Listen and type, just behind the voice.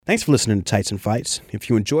Thanks for listening to Tights and Fights. If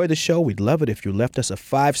you enjoy the show, we'd love it if you left us a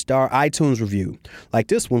 5-star iTunes review, like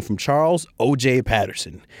this one from Charles O.J.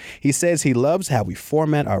 Patterson. He says he loves how we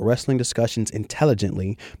format our wrestling discussions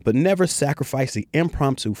intelligently, but never sacrifice the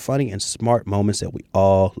impromptu, funny, and smart moments that we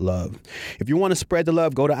all love. If you want to spread the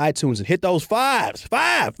love, go to iTunes and hit those fives.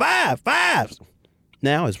 Fives.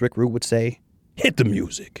 Now, as Rick Rude would say, hit the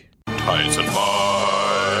music. Tights and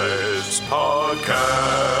Fights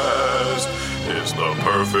Podcast is the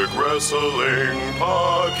perfect wrestling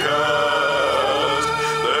podcast.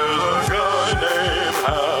 There's a guy named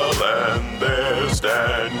Hal and there's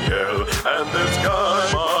Danielle, and this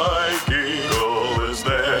guy Mike Eagle is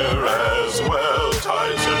there as well.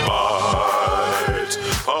 Tights and Fights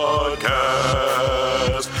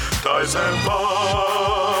Podcast. Tights and Fights.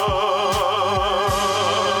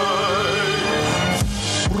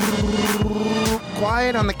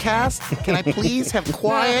 Quiet on the cast? Can I please have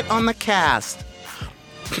quiet on the cast?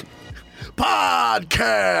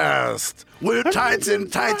 Podcast! We're Tights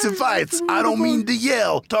and Fights. I don't mean to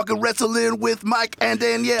yell. Talking wrestling with Mike and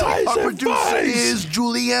Danielle. Our producer is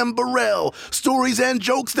Julianne Burrell. Stories and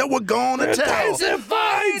jokes that we're gonna tell. Tights and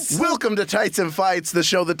Fights! Welcome to Tights and Fights, the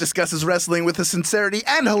show that discusses wrestling with the sincerity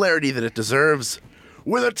and hilarity that it deserves.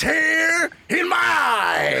 With a tear in my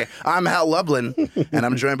eye. I'm Hal Lublin, and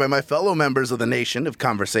I'm joined by my fellow members of the Nation of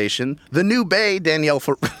Conversation, the new Bay, Danielle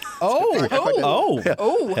Hello.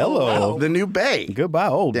 The new Bay. Goodbye,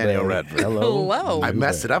 old Danielle Bay. Redford. Hello. I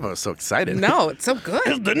messed it up. I was so excited. No, it's so good.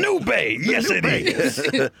 It's the new Bay. Yes, it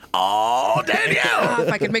is. Oh, Danielle.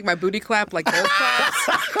 If I could make my booty clap like those claps.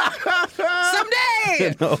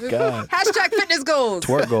 Someday. Oh, God. Hashtag fitness goals.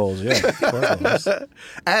 Twerk goals, yeah. Twerk goals.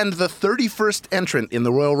 And the 31st entrant in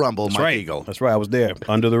the Royal Rumble, That's Mike right. Eagle. That's right. I was there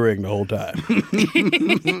under the ring the whole time.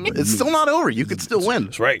 It's still not over. You could still win.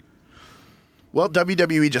 That's right. Well,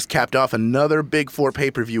 WWE just capped off another Big Four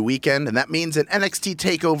pay-per-view weekend, and that means an NXT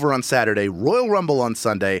TakeOver on Saturday, Royal Rumble on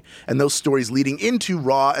Sunday, and those stories leading into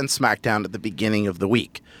Raw and SmackDown at the beginning of the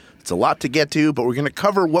week. It's a lot to get to, but we're going to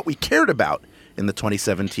cover what we cared about in the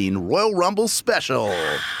 2017 Royal Rumble Special.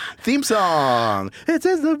 Theme song. It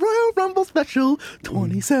says the Royal Rumble Special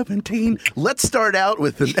 2017. Let's start out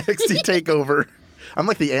with the NXT TakeOver. I'm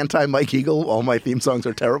like the anti-Mike Eagle. All my theme songs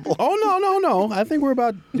are terrible. Oh, no. I think we're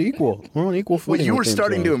about equal. We're on equal footing. Well, you were with theme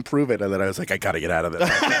starting to songs. improve it, and then I was like, I got to get out of this.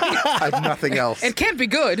 I have nothing else. It can't be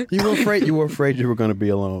good. You were afraid you were going to be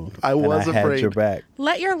alone. I was and I afraid. had your back.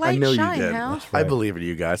 Let your I light know shine, you did. Hal. That's right. I believe in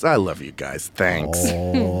you guys. I love you guys. Thanks.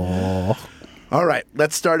 Oh. All right,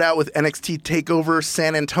 let's start out with NXT TakeOver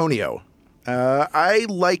San Antonio. I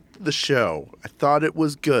liked the show. I thought it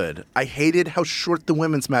was good. I hated how short the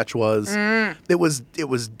women's match was. It was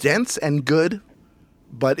dense and good,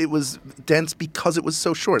 but it was dense because it was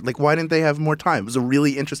so short. Like, why didn't they have more time? It was a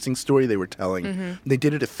really interesting story they were telling. They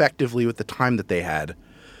did it effectively with the time that they had.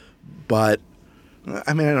 But,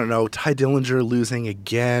 I mean, I don't know. Ty Dillinger losing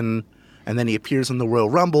again, and then he appears in the Royal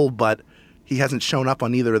Rumble, but he hasn't shown up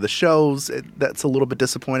on either of the shows. That's a little bit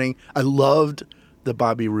disappointing. I loved the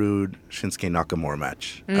Bobby Roode Shinsuke Nakamura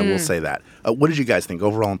match. I will say that. What did you guys think?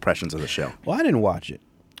 Overall impressions of the show? Well, I didn't watch it.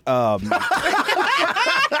 I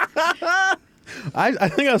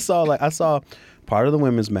think I saw part of the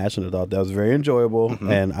women's match, and I thought that was very enjoyable.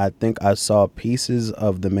 And I think I saw pieces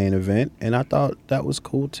of the main event, and I thought that was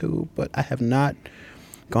cool too. But I have not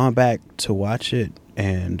gone back to watch it,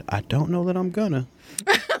 and I don't know that I'm gonna.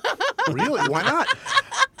 Really? Why not?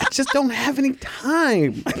 I just don't have any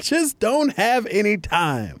time.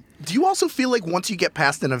 Do you also feel like once you get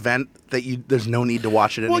past an event that there's no need to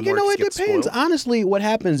watch it anymore? Well, you know, it gets depends. spoiled? Honestly, what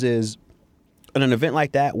happens is in an event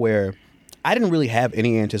like that where I didn't really have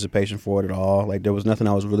any anticipation for it at all. Like, there was nothing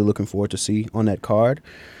I was really looking forward to see on that card.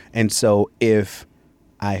 And so if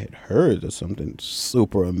I had heard that something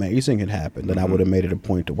super amazing had happened, then I would have made it a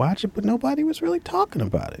point to watch it, but nobody was really talking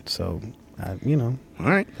about it. So, All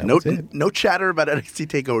right. was it. No chatter about NXT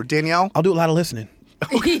TakeOver. Danielle? I'll do a lot of listening.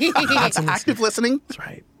 Active listening? That's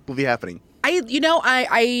right. Will be happening.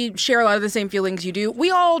 I share a lot of the same feelings you do. We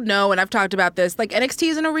all know, and I've talked about this, like NXT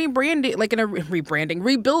is in a rebuilding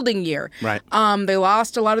year. Right. They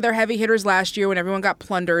lost a lot of their heavy hitters last year when everyone got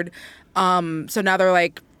plundered. So now they're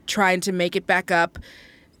like trying to make it back up.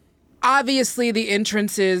 Obviously, the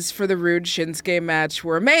entrances for the Rude Shinsuke match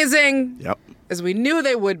were amazing. Yep. As we knew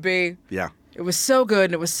they would be. Yeah. It was so good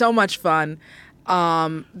and it was so much fun.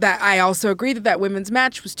 That I also agree that women's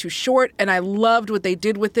match was too short, and I loved what they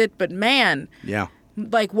did with it. But man, Yeah.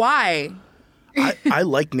 like, why? I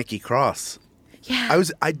like Nikki Cross. Yeah.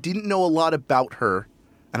 I didn't know a lot about her,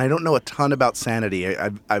 and I don't know a ton about Sanity.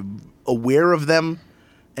 I'm aware of them,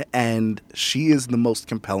 and she is the most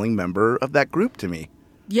compelling member of that group to me.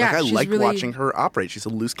 Yeah, like, I she's like really- watching her operate. She's a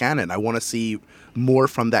loose cannon. I want to see more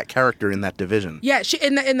from that character in that division. Yeah, she,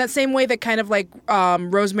 in that same way that kind of like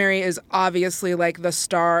Rosemary is obviously like the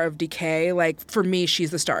star of Decay. Like for me,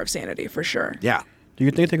 she's the star of Sanity for sure. Yeah. Do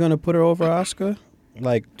you think they're gonna put her over Asuka?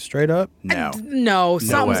 Like straight up? No. No,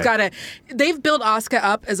 something's way. gotta. They've built Asuka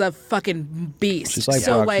up as a fucking beast. She's like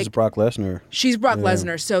so Brock. She's Brock Lesnar. she's Brock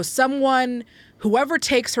Lesnar. So whoever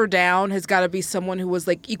takes her down has got to be someone who was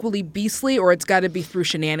like equally beastly, or it's got to be through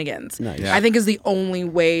shenanigans. Nice. Yeah. I think is the only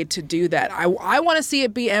way to do that. I want to see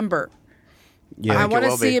it be Ember. Yeah. I want to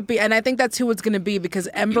will see be. it be, and I think that's who it's going to be because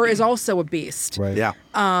Ember is also a beast. Right. Yeah.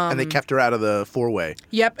 And they kept her out of the 4-way.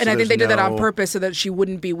 Yep, and So I think they there's did that on no- purpose so that she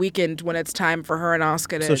wouldn't be weakened when it's time for her and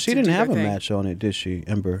Asuka to. So she to didn't do have a their thing. match on it, did she,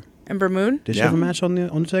 Ember? Ember Moon. Did she Yeah. have a match on the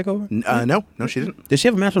takeover? No, she didn't. Did she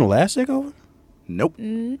have a match on the last takeover? Nope.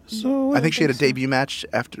 So I think she had a debut match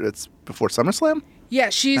before SummerSlam. Yeah,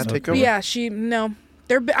 she's. That takeover? Yeah, she. No,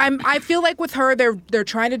 I feel like with her, they're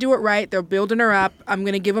trying to do it right. They're building her up. I'm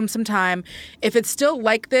gonna give them some time. If it's still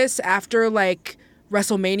like this after like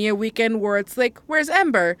WrestleMania weekend, where it's like, where's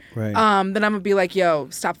Ember? Right. Then I'm gonna be like, yo,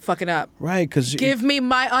 stop fucking up. right, because Give me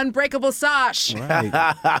my unbreakable sash. right.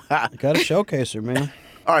 Got to showcase her, man.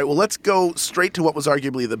 All right, well, let's go straight to what was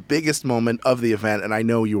arguably the biggest moment of the event, and I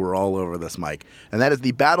know you were all over this, Mike. And that is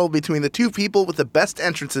the battle between the two people with the best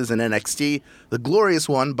entrances in NXT. The glorious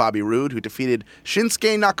one, Bobby Roode, who defeated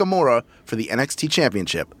Shinsuke Nakamura for the NXT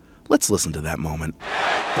Championship. Let's listen to that moment.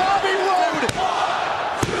 Bobby Roode!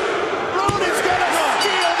 Roode is going to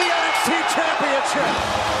steal the NXT Championship!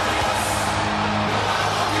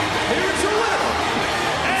 Here's your winner!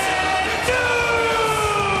 And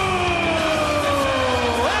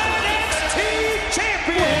new NXT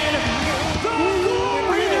Champion!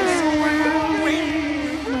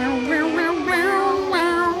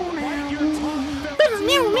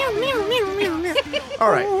 All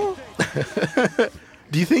right.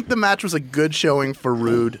 Do you think the match was a good showing for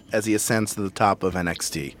Roode as he ascends to the top of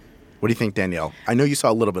NXT? What do you think, Danielle? I know you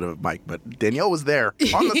saw a little bit of it, Mike, but Danielle was there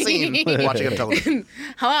on the scene watching on television.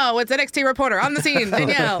 Hello, it's NXT reporter on the scene,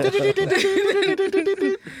 Danielle.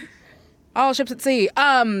 All ships at sea.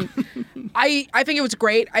 I think it was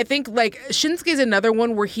great. I think like Shinsuke's another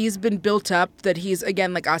one where he's been built up that he's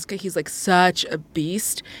again like Asuka, he's like such a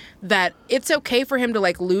beast that it's okay for him to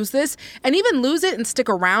like lose this and even lose it and stick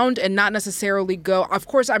around and not necessarily go. Of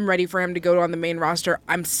course, I'm ready for him to go on the main roster.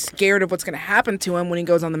 I'm scared of what's going to happen to him when he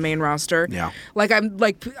goes on the main roster. Yeah.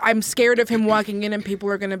 I'm scared of him walking in and people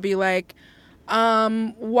are going to be like,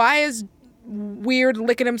 why is weird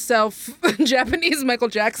licking himself Japanese Michael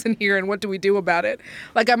Jackson here and what do we do about it?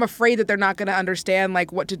 Like I'm afraid that they're not going to understand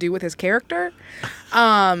like what to do with his character.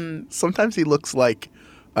 Sometimes he looks like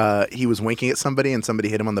he was winking at somebody and somebody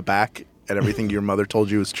hit him on the back and everything your mother told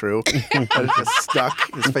you is true. And it's just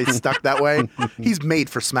stuck. His face stuck that way. He's made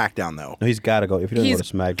for SmackDown, though. No, he's got to go. If he doesn't He's go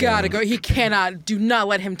to SmackDown. got to go. He cannot. Do not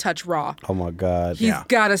let him touch Raw. Oh, my God. He's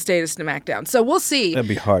got to stay to SmackDown. So we'll see. That'd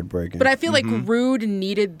be heartbreaking. But I feel like Rude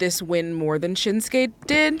needed this win more than Shinsuke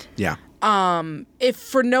did. Yeah. If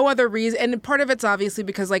for no other reason, and part of it's obviously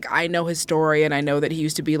because like I know his story and I know that he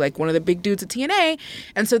used to be like one of the big dudes at TNA,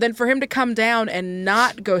 and so then for him to come down and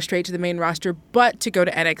not go straight to the main roster but to go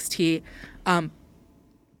to NXT,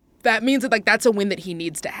 that means that like that's a win that he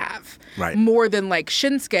needs to have. Right. More than like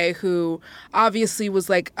Shinsuke, who obviously was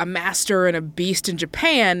like a master and a beast in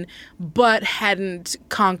Japan, but hadn't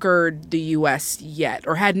conquered the US yet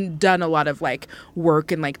or hadn't done a lot of like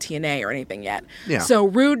work in like TNA or anything yet. Yeah. So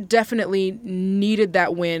Rude definitely needed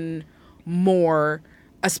that win more,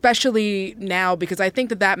 especially now because I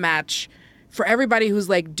think that match for everybody who's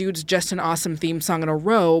like, dude's just an awesome theme song in a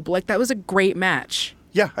robe, like that was a great match.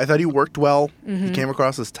 Yeah, I thought he worked well. He came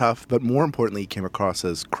across as tough, but more importantly, he came across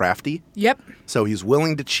as crafty. Yep. So he's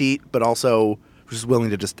willing to cheat, but also just willing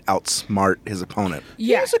to just outsmart his opponent.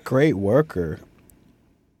 Yeah. He's a great worker.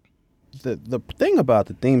 The thing about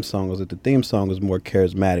the theme song is that the theme song is more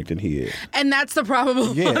charismatic than he is. And that's the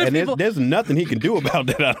problem. Yeah, and there's nothing he can do about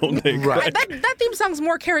that, I don't think. Right. That theme song's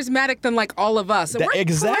more charismatic than like all of us. And we're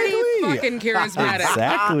Exactly. pretty fucking charismatic.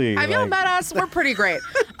 Exactly. Have y'all Like- met us? We're pretty great.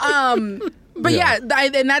 But yeah,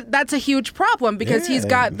 and that's a huge problem because he's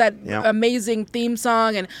got that Yeah. amazing theme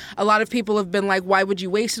song, and a lot of people have been like, "Why would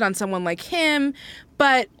you waste it on someone like him?"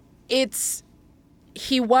 But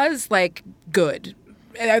he was like good.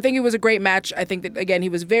 And I think it was a great match. I think that again he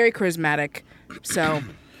was very charismatic. So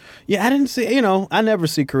Yeah, I didn't see, I never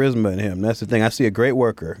see charisma in him. That's the thing. I see a great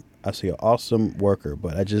worker. I see an awesome worker,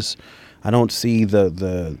 but I don't see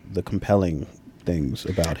the compelling things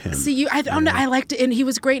about him. see, I don't know. I liked it, and he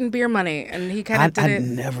was great in Beer Money, and he kind of I did it.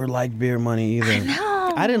 never liked Beer Money either. No,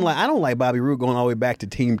 I don't like Bobby Roode going all the way back to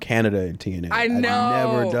Team Canada and TNA. I know. I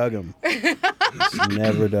never dug him.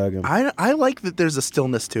 Never dug him. I like that there's a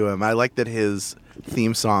stillness to him. I like that his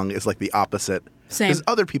theme song is like the opposite. Same. Because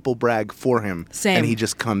other people brag for him. Same. And he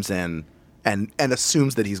just comes in and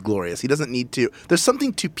assumes that he's glorious. He doesn't need to. There's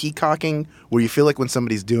something to peacocking where you feel like when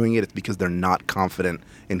somebody's doing it, it's because they're not confident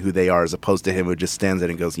in who they are, as opposed to him who just stands there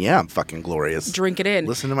and goes, yeah, I'm fucking glorious. Drink it in.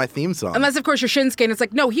 Listen to my theme song. Unless, of course, you're Shinsuke and it's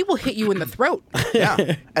like, no, he will hit you in the throat. Yeah.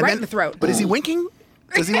 And Right in the throat. But is he winking?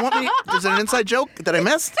 Does he want me? Is it an inside joke that I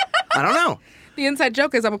missed? I don't know. The inside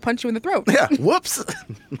joke is I'm going to punch you in the throat. Yeah, whoops.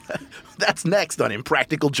 That's next on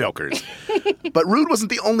Impractical Jokers. But Rude wasn't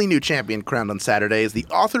the only new champion crowned on Saturday, as the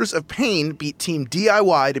Authors of Pain beat Team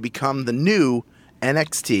DIY to become the new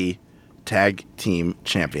NXT Tag Team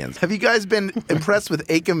Champions. Have you guys been impressed with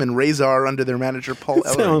Akam and Razor under their manager, Paul It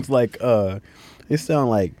Ellering? sounds like they sound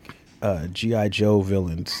like G.I. Joe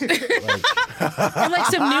villains. You're like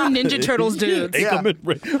some new Ninja Turtles dudes. Yeah.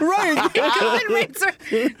 Right. Razor.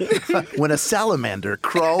 When a salamander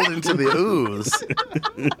crawled into the ooze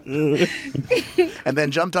and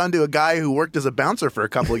then jumped onto a guy who worked as a bouncer for a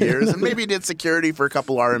couple of years and maybe did security for a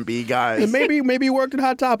couple R&B guys. And maybe worked at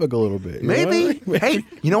Hot Topic a little bit. you Maybe. know? Hey,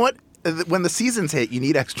 you know what? When the seasons hit, you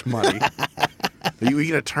need extra money. Are you going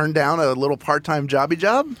to turn down a little part-time jobby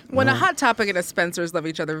job? When a Hot Topic and a Spencer's love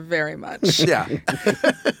each other very much. Yeah.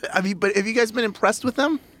 But have you guys been impressed with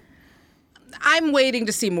them? I'm waiting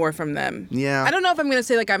to see more from them. Yeah. I don't know if I'm going to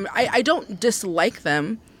say like I don't dislike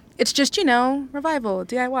them. It's just, Revival,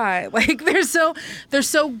 DIY. Like they're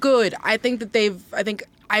so good. I think that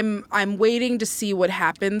I'm waiting to see what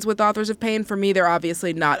happens with Authors of Pain. For me, they're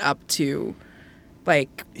obviously not up to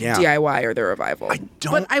DIY or the Revival.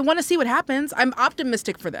 But I want to see what happens. I'm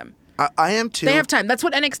optimistic for them. I am too. They have time. That's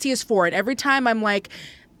what NXT is for. And every time I'm like,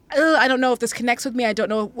 I don't know if this connects with me. I don't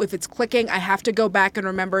know if it's clicking. I have to go back and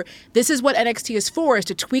remember this is what NXT is for, is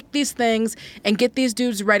to tweak these things and get these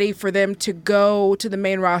dudes ready for them to go to the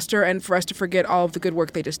main roster and for us to forget all of the good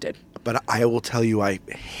work they just did. But I will tell you, I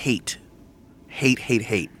hate. I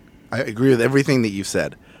agree with everything that you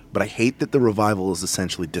said, but I hate that the Revival has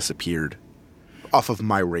essentially disappeared off of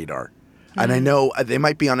my radar. And I know they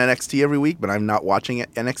might be on NXT every week, but I'm not watching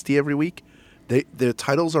NXT every week. Their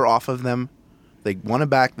titles are off of them. They won it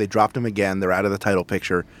back. They dropped them again. They're out of the title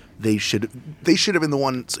picture. They should have been the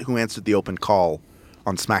ones who answered the open call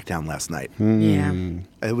on SmackDown last night. Yeah.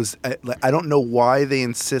 It was. I don't know why they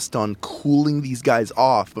insist on cooling these guys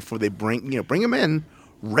off before they bring them in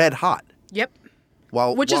red hot. Yep.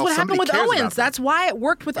 Which is what happened with Owens. That's why it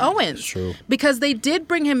worked with Owens. True. Because they did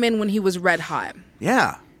bring him in when he was red hot.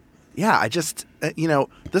 Yeah. I just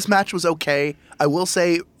this match was okay. I will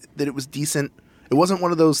say that it was decent. It wasn't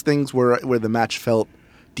one of those things where the match felt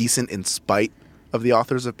decent in spite of the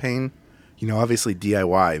Authors of Pain. Obviously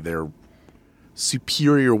DIY, they're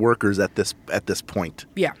superior workers at this point.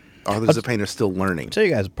 Yeah. Authors of Pain are still learning. I'll tell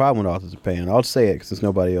you guys the problem with Authors of Pain. I'll say it since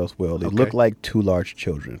nobody else will. They look like two large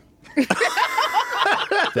children.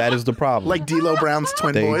 That is the problem. Like D'Lo Brown's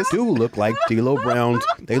twin They boys. do look like D'Lo Brown's.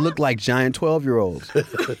 They look like giant 12-year-olds.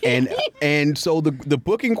 And so the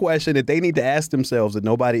booking question that they need to ask themselves that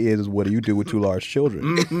nobody is what do you do with two large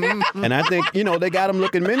children? And I think, they got them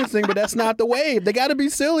looking menacing, but that's not the wave. They got to be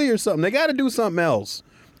silly or something. They got to do something else.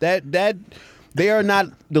 They are not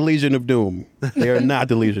the Legion of Doom. They are not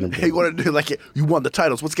the Legion of Doom. They want to do you won the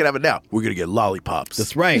titles. What's going to happen now? We're going to get lollipops.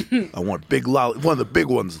 That's right. I want big one of the big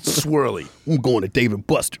ones, swirly. I'm going to Dave and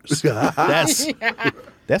Buster's. That's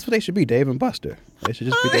what they should be, Dave and Buster. They should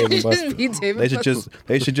just be Dave and Buster.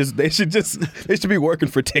 They should be working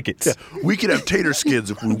for tickets. Yeah, we could have tater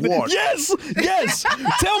skins if we want. Yes.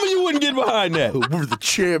 Tell me you wouldn't get behind that. We're the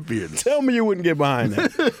champions. Tell me you wouldn't get behind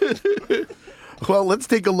that. Well, let's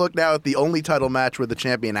take a look now at the only title match where the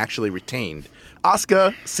champion actually retained.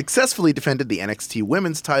 Asuka successfully defended the NXT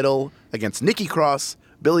Women's title against Nikki Cross,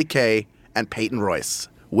 Billie Kay, and Peyton Royce.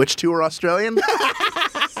 Which two are Australian?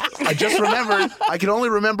 I just remembered. I can only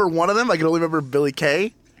remember one of them. I can only remember Billie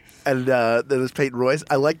Kay, and that was Peyton Royce.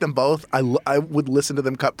 I like them both. I would listen to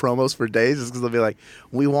them cut promos for days just because they'll be like,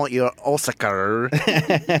 we want your Oscar.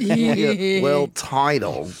 World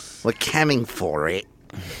title. We're coming for it.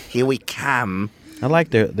 Here we come. I like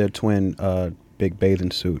their twin big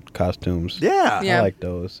bathing suit costumes. Yeah. Yeah. I like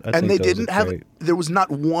those. And they didn't have. Great. There was not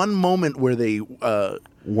one moment where they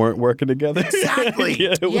weren't working together. exactly.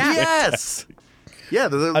 Yeah, it was- Yes. Yeah,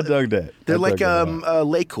 I dug that. They're I like dug that a lot.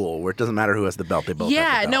 Lay Cool, where it doesn't matter who has the belt; they both.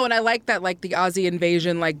 have the belt. No, and I like that, like the Aussie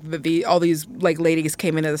invasion, like all these like ladies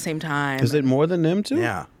came in at the same time. Is it more than them two?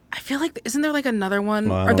 Yeah. I feel like isn't there like another one?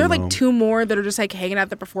 Well, I Are there don't like know. 2 more that are just like hanging out at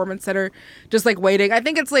the performance center, just like waiting? I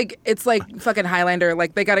think it's like fucking Highlander.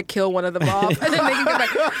 Like they got to kill one of them off, and then they can come back.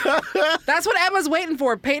 That's what Emma's waiting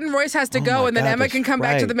for. Peyton Royce has to go, my and then God, Emma that's can come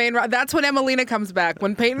back to right. the main. That's when Emelina comes back.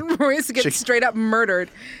 When Peyton Royce gets straight up murdered,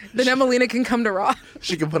 then Emelina can come to Raw.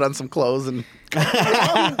 She can put on some clothes and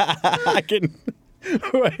I can.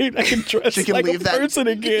 Right, I can dress she can like leave a person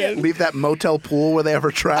again. leave that motel pool where they have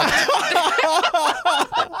her trapped.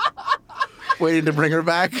 Waiting to bring her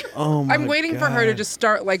back. Oh my I'm waiting for her to God. just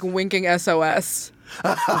start like winking SOS.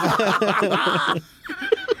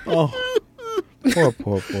 Poor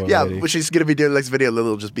Yeah, lady. what she's going to be doing in the next video,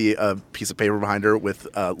 there'll just be a piece of paper behind her with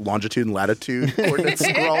longitude and latitude coordinates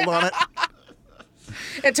scrawled on it.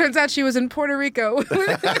 It turns out she was in Puerto Rico with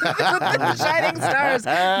the shining stars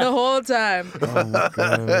the whole time. Oh my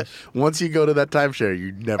gosh. Once you go to that timeshare,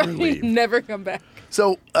 you never leave. Never come back.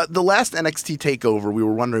 So the last NXT takeover, we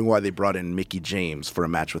were wondering why they brought in Mickie James for a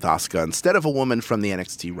match with Asuka instead of a woman from the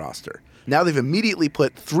NXT roster. Now they've immediately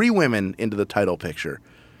put 3 women into the title picture.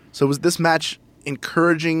 So was this match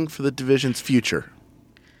encouraging for the division's future?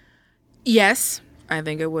 Yes, I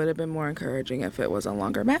think it would have been more encouraging if it was a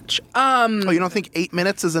longer match. Oh, you don't think 8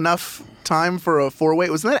 minutes is enough time for a 4-way?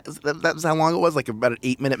 Wasn't that was how long it was? Like about an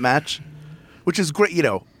 8-minute match, which is great.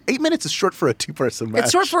 8 minutes is short for a 2-person match.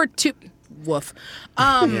 It's short for a 2. Woof.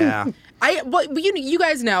 Yeah. You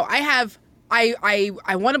guys know I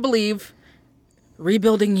want to believe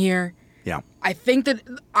rebuilding year. Yeah. I think that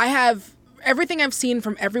I have everything I've seen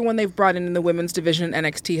from everyone they've brought in the women's division in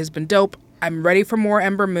NXT has been dope. I'm ready for more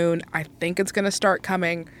Ember Moon. I think it's going to start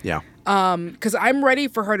coming. Yeah. Because I'm ready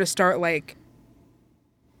for her to start, like,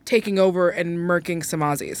 taking over and murking some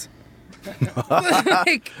Aussies.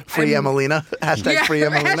 Like, Free Emelina. Hashtag free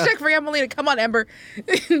Emelina. Hashtag free Emelina. Come on, Ember.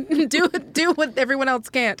 do what everyone else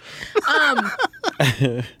can't.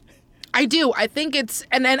 I do. I think it's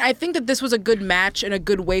and I think that this was a good match and a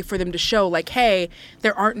good way for them to show, like, hey,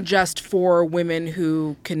 there aren't just 4 women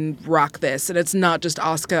who can rock this, and it's not just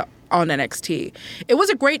Asuka on NXT. It was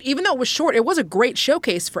a great, even though it was short, it was a great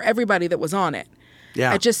showcase for everybody that was on it.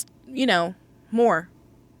 Yeah. I just, more.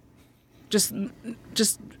 Just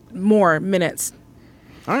more minutes.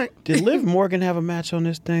 All right. Did Liv Morgan have a match on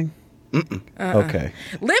this thing? Okay.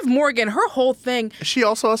 Liv Morgan, her whole thing. Is she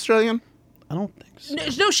also Australian? I don't think so.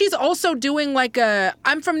 No, she's also doing like a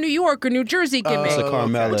I'm from New York or New Jersey gimmick. It's a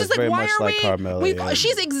Carmella. Which is like, very why much are like Carmella. Yeah.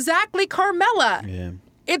 She's exactly Carmella. Yeah.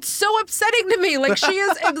 It's so upsetting to me. Like, she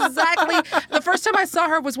is exactly... The first time I saw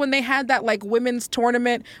her was when they had that, like, women's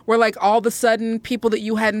tournament where, like, all of a sudden, people that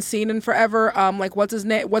you hadn't seen in forever, like, what's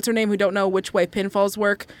her name, who don't know which way pinfalls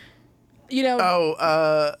work,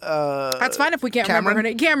 That's fine if we can't remember her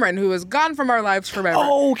name. Cameron, who is gone from our lives forever.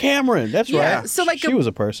 Oh, Cameron. That's Yeah, right. so, like, she was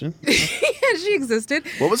a person. Yeah, she existed.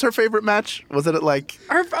 What was her favorite match? Was it like...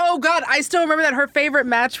 Oh, God, I still remember that her favorite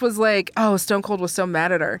match was, like, Stone Cold was so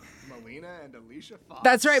mad at her.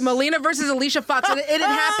 That's right, Melina versus Alicia Fox. And it had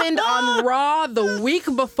happened on Raw the week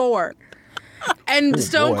before. And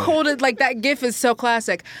Stone boy. Cold, like, that gif is so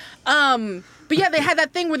classic. But yeah, they had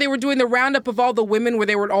that thing where they were doing the roundup of all the women where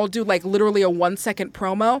they would all do, like, literally a 1-second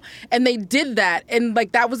promo. And they did that. And,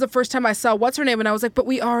 like, that was the first time I saw what's her name. And I was like, but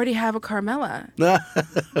we already have a Carmella.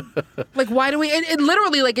 Like, why do we... It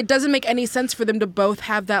literally, like, it doesn't make any sense for them to both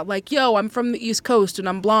have that, like, yo, I'm from the East Coast and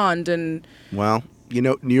I'm blonde and... Well,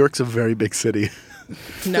 New York's a very big city.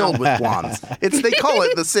 Filled with blondes. They call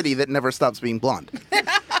it the city that never stops being blonde.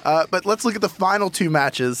 But let's look at the final 2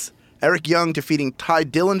 matches. Eric Young defeating Ty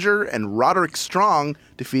Dillinger and Roderick Strong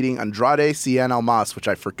defeating Andrade Cien Almas, which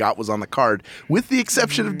I forgot was on the card, with the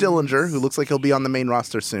exception of Dillinger, who looks like he'll be on the main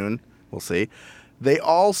roster soon. We'll see. They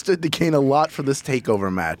all stood to gain a lot for this takeover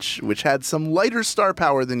match, which had some lighter star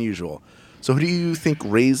power than usual. So who do you think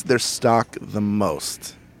raised their stock the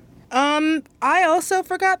most? I also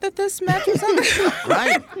forgot that this match was on.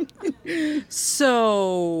 Right.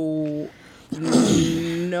 So,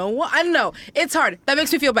 no, I don't know. It's hard. That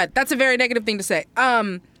makes me feel bad. That's a very negative thing to say.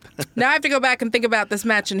 Now I have to go back and think about this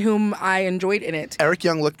match and whom I enjoyed in it. Eric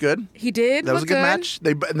Young looked good. He did. That was a good match.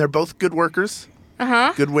 They're both good workers.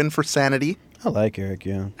 Uh-huh. Good win for Sanity. I like Eric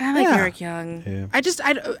Young. I like Yeah. Eric Young. Yeah. I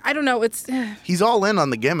don't know. It's He's all in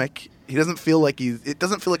on the gimmick. He doesn't feel like it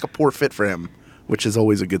doesn't feel like a poor fit for him, which is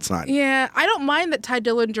always a good sign. yeah. I don't mind that Ty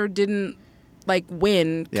Dillinger didn't like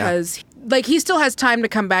win because like he still has time to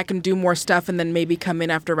come back and do more stuff, and then maybe come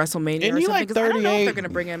in after WrestleMania Isn't or he, something. like, 'Cause I don't know if 38? they're gonna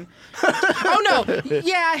bring him. Oh no,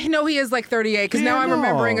 yeah, no, he is like 38. Because now Yeah, I'm no.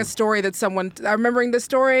 remembering a story that someone. I'm remembering the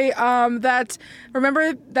story that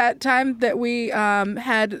remember that time that we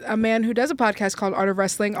had a man who does a podcast called Art of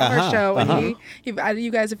Wrestling on our show, and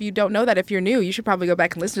you guys, if you don't know that, if you're new, you should probably go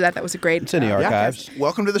back and listen to that. That was a great. It's in the Yeah. archives.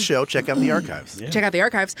 Welcome to the show. Check out the archives. Check out the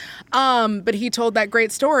archives. But he told that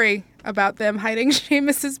great story about them hiding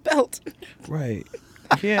Sheamus's belt. Right.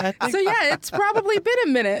 Yeah, I think. So yeah, it's probably been a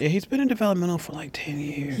minute. Yeah, he's been in developmental for like 10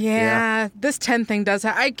 years. Yeah, this 10 thing does.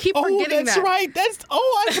 I keep Oh, forgetting that's that. right.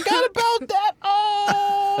 I forgot about that.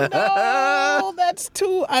 Oh, no. That's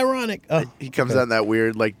too ironic. Oh, He comes out in that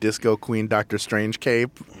weird, like, disco queen Dr. Strange cape.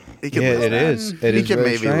 He can yeah, lose it that. is. It He is can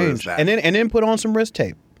very maybe lose strange. that. And then put on some wrist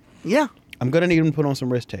tape. Yeah. I'm going to need him to put on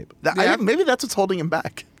some wrist tape. I Yeah. think maybe that's what's holding him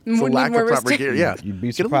back. It's a Would need lack more of wrist proper tape. gear. Yeah. You'd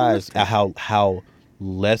be Get a little wrist surprised at how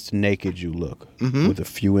less naked you look with a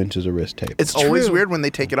few inches of wrist tape. It's always true. weird when they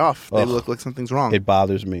take it off. They Ugh. look like something's wrong. It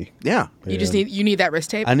bothers me. Yeah. You just need that wrist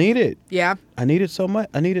tape. I need it. Yeah, I need it so much.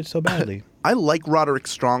 I need it so badly. I like Roderick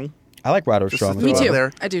Strong. I like Roderick Just Strong. to me throw out too.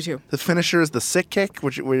 there. I do too. The finisher is the sick kick,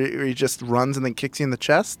 where he just runs and then kicks you in the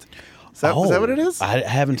chest. Is that what it is? I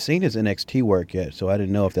haven't seen his NXT work yet, so I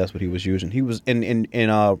didn't know if that's what he was using. He was in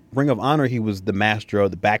Ring of Honor. He was the master of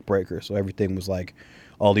the backbreaker, so everything was like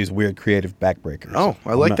all these weird creative backbreakers. Oh,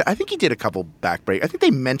 I like that. I think he did a couple backbreak. I think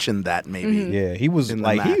they mentioned that maybe. Yeah, he was In the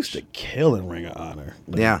like he match. used to kill in Ring of Honor.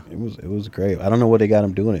 Like, Yeah. it was great. I don't know what they got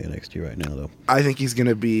him doing at NXT right now though. I think he's going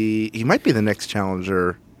to be. He might be the next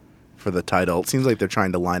challenger for the title. It seems like they're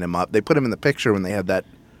trying to line him up. They put him in the picture when they had that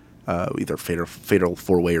either fatal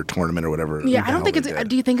 4-way or tournament or whatever. Yeah, I don't think the it's. hell they did.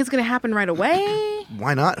 Do you think it's going to happen right away?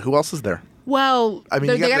 Why not? Who else is there? Well, I mean,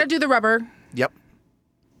 they you got got to the- do the rubber. Yep.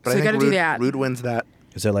 But So I you think gotta do that. Rude wins that.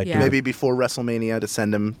 Is that like Yeah. Maybe before WrestleMania to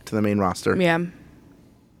send him to the main roster. Yeah.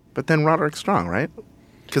 But then Roderick Strong, right?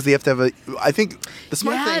 Because they have to have a. I think the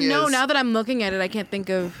smart Yeah. thing No. is. Now that I'm looking at it, I can't think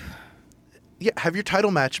of. Yeah, have your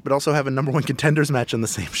title match, but also have a number one contenders match on the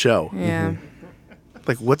same show. Yeah.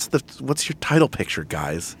 Like, what's your title picture,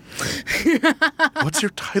 guys? What's your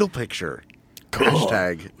title picture?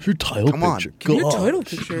 Hashtag. your title Come on. picture? Give me Your God. title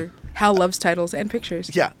picture. Hal loves titles and pictures.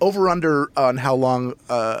 Yeah, over under on how long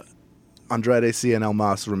Andrade Cien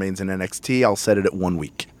Almas remains in NXT. I'll set it at 1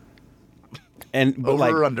 week. And but Over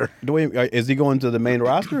like, or under? Is he going to the main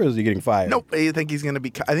roster or is he getting fired? Nope, I think he's gonna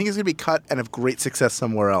be. I think he's gonna be cut and have great success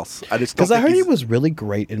somewhere else. I just don't Because I think heard he he's- was really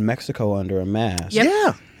great in Mexico under a mask. Yep.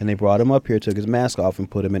 Yeah, And they brought him up here, took his mask off, and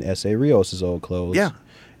put him in S.A. Rios' old clothes. Yeah.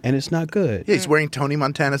 And it's not good. yeah, he's wearing Tony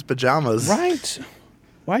Montana's pajamas. Right.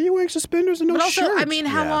 Why are you wearing suspenders and no But also, shirt? I mean,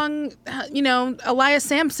 how Yeah. long? Elias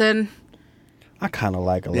Sampson. I kind of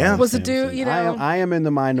like a Yeah. Was a dude, you know- I am in the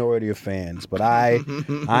minority of fans, but I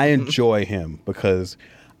enjoy him because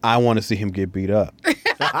I want to see him get beat up.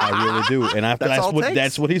 I really do, and all it takes.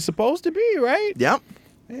 that's what he's supposed to be, right? Yep.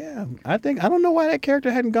 Yeah, I don't know why that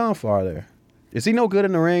character hadn't gone farther. Is he no good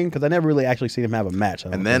in the ring? Because I never really actually seen him have a match.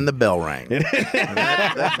 And then the bell rang.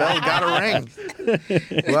 that bell got a ring.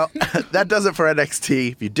 Well, that does it for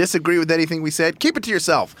NXT. If you disagree with anything we said, keep it to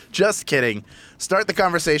yourself. Just kidding. Start the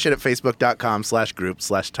conversation at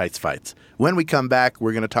facebook.com/group/tightsfights. When we come back,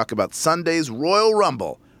 we're going to talk about Sunday's Royal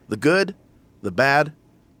Rumble. The good, the bad,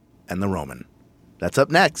 and the Roman. That's up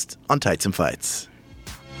next on Tights and Fights.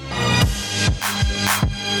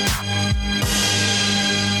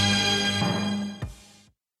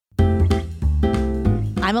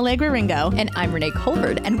 I'm Allegra Ringo. And I'm Renee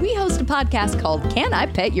Colbert, and we host a podcast called Can I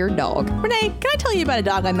Pet Your Dog? Renee, can I tell you about a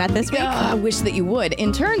dog I met this week? I wish that you would.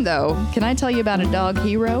 In turn, though, can I tell you about a dog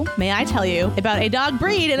hero? May I tell you about a dog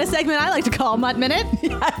breed in a segment I like to call Mutt Minute?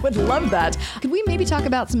 I would love that. Could we maybe talk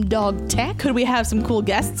about some dog tech? Could we have some cool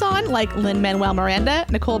guests on, like Lin-Manuel Miranda,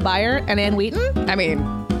 Nicole Byer, and Ann Wheaton? I mean,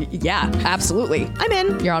 yeah, absolutely. I'm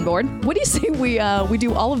in. You're on board? What do you say we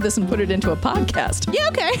do all of this and put it into a podcast? Yeah,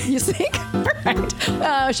 okay. You think? All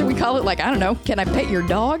right. Should we call it, like, I don't know, Can I Pet Your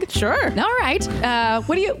Dog? Sure. All right.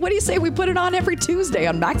 What do you say we put it on every Tuesday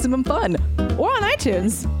on Maximum Fun? Or on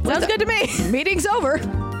iTunes. Sounds good to me. Meeting's over.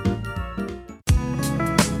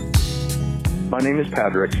 My name is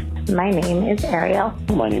Patrick. My name is Ariel.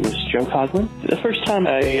 My name is Joe Coglin. The first time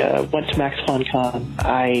I went to Max FunCon,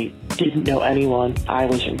 I didn't know anyone. I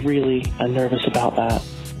was really nervous about that.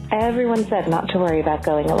 Everyone said not to worry about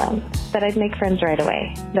going alone, that I'd make friends right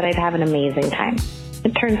away, that I'd have an amazing time. It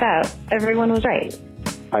turns out everyone was right.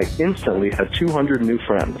 I instantly had 200 new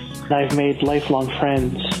friends. I've made lifelong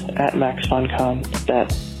friends at Max FunCon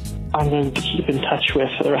that I'm going to keep in touch with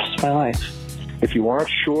for the rest of my life. If you aren't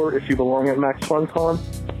sure if you belong at Max FunCon,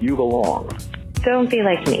 you belong. Don't be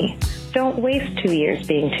like me. Don't waste 2 years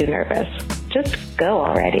being too nervous. Just go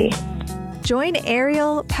already. Join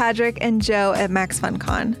Ariel, Patrick, and Joe at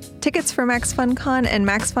MaxFunCon. Tickets for MaxFunCon and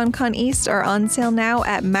MaxFunCon East are on sale now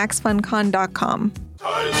at maxfuncon.com.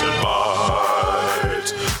 Tights and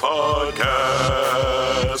Bites Podcast.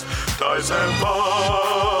 Tights and Bites.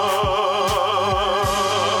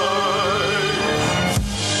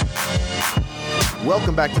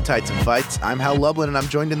 Welcome back to Tights and Fights. I'm Hal Lublin, and I'm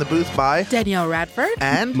joined in the booth by Danielle Radford.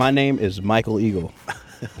 And My name is Michael Eagle.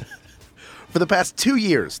 for the past 2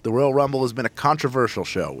 years, the Royal Rumble has been a controversial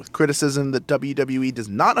show with criticism that WWE does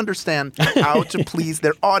not understand how to please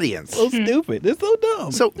their audience. So stupid. It's so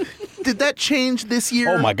dumb. So, did that change this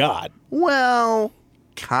year? Oh my God. Well,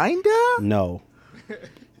 kinda. No.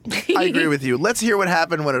 I agree with you. Let's hear what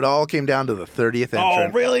happened when it all came down to the 30th Oh,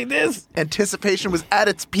 entrant. really? This? Anticipation was at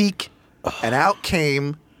its peak, and out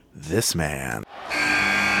came this man.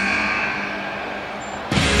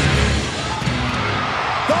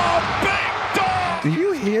 Do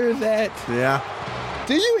you hear that? Yeah.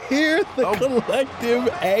 Do you hear the collective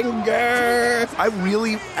anger? I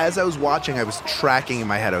really, as I was watching, I was tracking in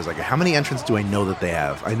my head. I was like, how many entrants do I know that they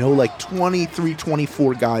have? I know like 23,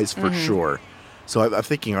 24 guys for sure. So I'm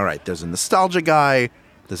thinking, all right, there's a nostalgia guy,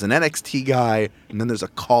 there's an NXT guy, and then there's a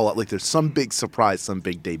call-out. Like there's some big surprise, some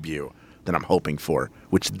big debut that I'm hoping for,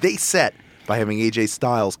 which they set by having AJ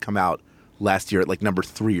Styles come out last year at like number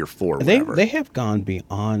 3 or 4 or whatever. They have gone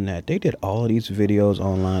beyond that. They did all of these videos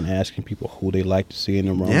online asking people who they like to see in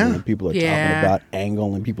the Rumble. Yeah. And people are talking about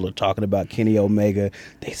Angle, and people are talking about Kenny Omega.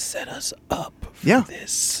 They set us up for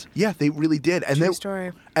this. Yeah, they really did. And True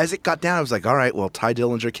story. as it got down, I was like, all right, well, Ty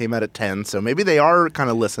Dillinger came out at 10, so maybe they are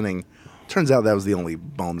kind of listening. Turns out that was the only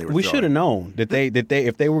bone they were We throwing. should have known that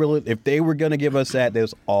if they were going to give us that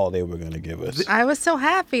was all they were going to give us. I was so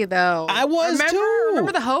happy though. I was too.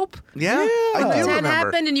 Remember the hope? Yeah, I do 10 remember.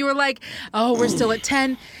 happened and you were like, oh, we're still at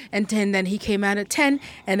 10 and 10. Then he came out at 10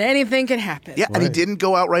 and anything can happen. Yeah, and he didn't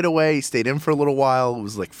go out right away. He stayed in for a little while. It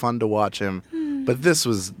was like fun to watch him. But this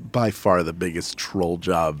was by far the biggest troll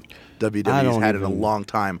job WWE's had in a long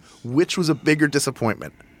time. Which was a bigger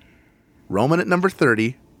disappointment? Roman at number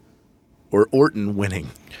 30 or Orton winning?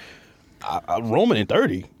 Roman in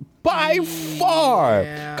 30 by far.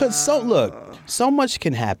 Because so much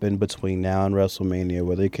can happen between now and WrestleMania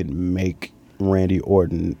where they could make Randy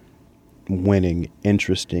Orton winning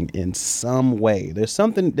interesting in some way. There's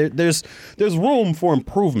something there's room for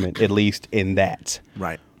improvement, at least in that.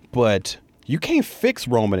 Right. But you can't fix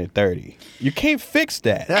Roman at 30. You can't fix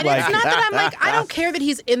that. And it's not that I'm like, I don't care that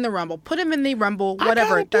he's in the Rumble. Put him in the Rumble,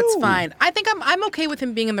 whatever. kinda That's do. fine. I think I'm okay with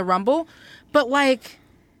him being in the Rumble, but like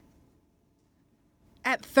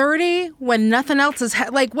at 30, when nothing else is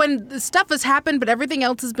like when the stuff has happened, but everything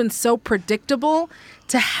else has been so predictable,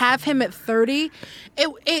 to have him at 30,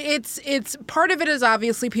 it's part of it is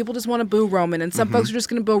obviously people just want to boo Roman, and some folks are just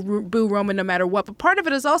going to boo Roman no matter what. But part of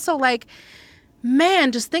it is also like,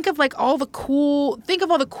 man, just think of all the cool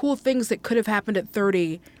things that could have happened at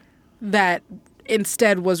 30 that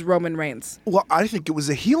instead was Roman Reigns. Well, I think it was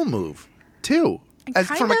a heel move, too.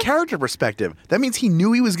 From a character perspective. That means he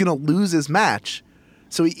knew he was going to lose his match.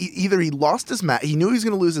 So either he lost his match, he knew he was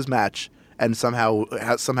going to lose his match, and somehow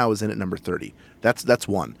was in at number 30. That's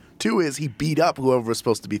one. Two is he beat up whoever was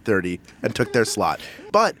supposed to be 30 and took their slot.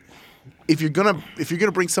 But if you're gonna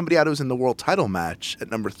bring somebody out who's in the world title match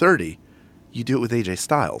at number 30, you do it with AJ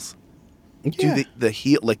Styles. Yeah. Do the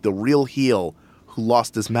heel, like the real heel who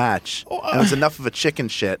lost his match and was enough of a chicken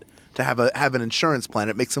shit to have an insurance plan.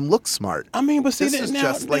 It makes him look smart. I mean, but see, This is now,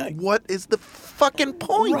 just like, what is the fucking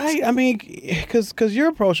point? Right. I mean, because you're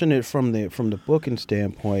approaching it from the booking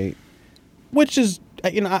standpoint, which is I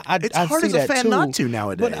It's I hard see as a that fan too. not to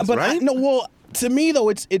nowadays, but right? To me though,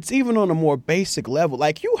 it's even on a more basic level.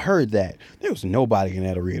 Like you heard that there was nobody in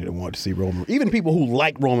that arena that wanted to see Roman. Even people who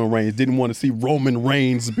like Roman Reigns didn't want to see Roman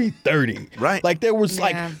Reigns be 30. Right. Like there was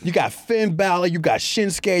you got Finn Balor, you got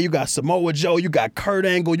Shinsuke, you got Samoa Joe, you got Kurt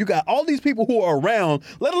Angle, you got all these people who are around,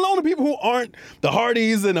 let alone the people who aren't, the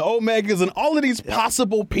Hardys and the Omegas and all of these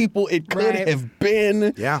possible people it could have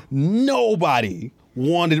been. Yeah. Nobody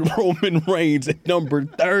wanted Roman Reigns at number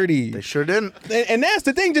 30. They sure didn't. And that's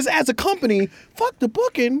the thing, just as a company, fuck the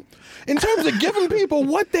booking in terms of giving people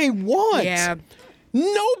what they want. Yeah.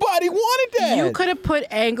 Nobody wanted that. You could have put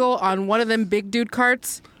Angle on one of them big dude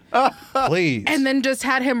carts. Please. And then just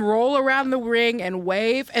had him roll around the ring and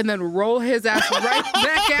wave and then roll his ass right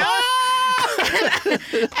back out.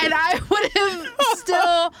 And I would have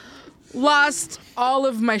still lost all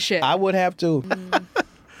of my shit. I would have to.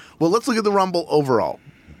 Well, let's look at the Rumble overall,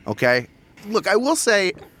 okay? Look, I will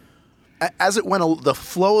say As it went, the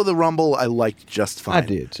flow of the Rumble, I liked just fine. I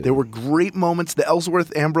did, too. There were great moments. The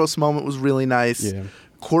Ellsworth-Ambrose moment was really nice. Yeah.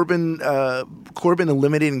 Corbin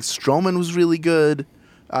eliminating Strowman was really good.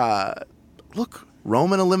 Look,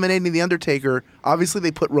 Roman eliminating The Undertaker. Obviously,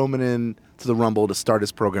 they put Roman in to the Rumble to start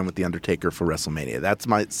his program with The Undertaker for WrestleMania. That's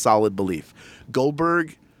my solid belief.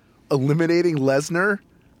 Goldberg eliminating Lesnar.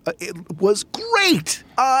 It was great.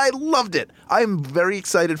 I loved it. I'm very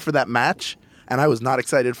excited for that match, and I was not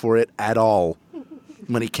excited for it at all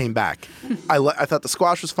when he came back. I thought the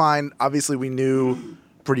squash was fine. Obviously, we knew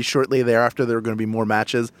pretty shortly thereafter there were going to be more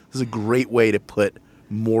matches. This is a great way to put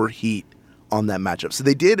more heat on that matchup. So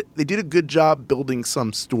they did a good job building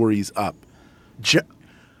some stories up.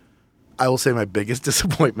 I will say my biggest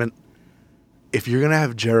disappointment, if you're going to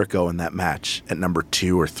have Jericho in that match at number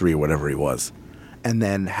 2 or 3, whatever he was, and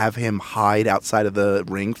then have him hide outside of the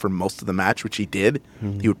ring for most of the match, which he did.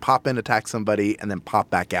 He would pop in, attack somebody, and then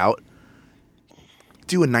pop back out.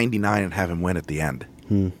 Do a 99 and have him win at the end.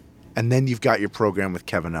 And then you've got your program with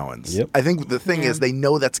Kevin Owens. Yep. I think the thing is they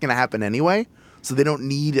know that's going to happen anyway, so they don't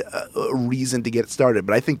need a reason to get started.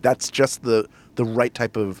 But I think that's just the right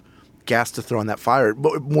type of gas to throw on that fire.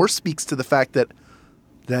 But it more speaks to the fact that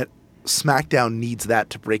SmackDown needs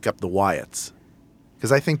that to break up the Wyatts.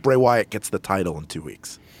 Because I think Bray Wyatt gets the title in 2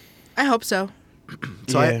 weeks. I hope so.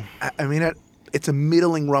 So Yeah. I mean, it's a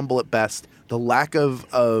middling Rumble at best. The lack of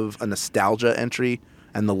a nostalgia entry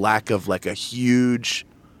and the lack of like a huge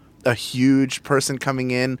person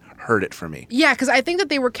coming in hurt it for me. Yeah, because I think that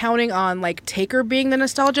they were counting on like Taker being the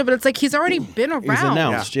nostalgia, but it's like he's already been around. He's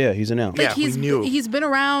announced. Yeah, he's announced. Like Yeah, we knew. he's been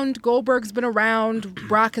around. Goldberg's been around.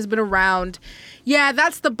 Brock has been around. Yeah,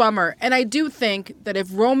 that's the bummer. And I do think that if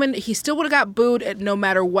Roman, he still would have got booed at no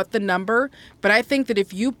matter what the number. But I think that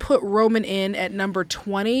if you put Roman in at number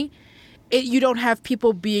 20, you don't have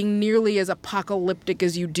people being nearly as apocalyptic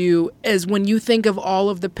as you do as when you think of all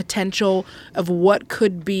of the potential of what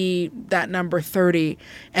could be that number 30.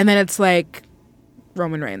 And then it's like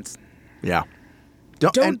Roman Reigns. Yeah.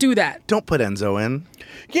 Don't do that. Don't put Enzo in.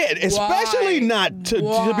 Yeah, especially Why? not to be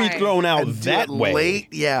Why? thrown out And do that it way. late.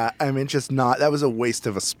 Yeah, I mean, just not. That was a waste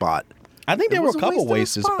of a spot. I think there It were was a a couple waste of a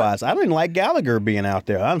wasted spot. spots. I didn't like Gallagher being out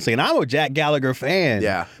there. I'm saying I'm a Jack Gallagher fan.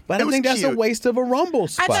 Yeah. But It I was think that's a cute. waste of a Rumble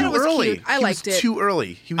spot. thought it was early. cute. I He liked was it. too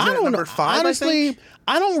early. He was I at don't number know. 5, Honestly, I think.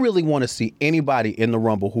 I don't really want to see anybody in the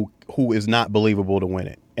Rumble who is not believable to win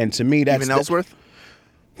it. And to me, that's Even Ellsworth?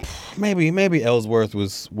 Maybe Ellsworth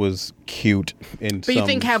was cute in But you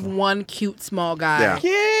think have one cute small guy.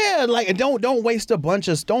 Yeah. Yeah, like don't waste a bunch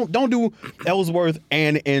of don't do Ellsworth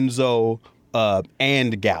and Enzo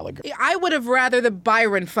and Gallagher. I would have rather that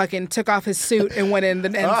Byron fucking took off his suit and went in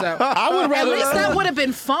than Enzo. I would At rather least that would have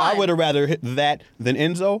been fun. I would have rather hit that than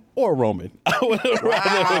Enzo or Roman. I would have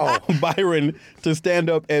rather Byron to stand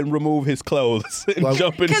up and remove his clothes and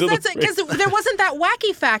jump into Because the there wasn't that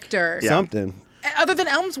wacky factor. something. Other than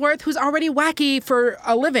Elmsworth, who's already wacky for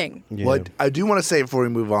a living. Yeah. Well, I do want to say before we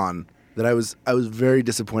move on that I was very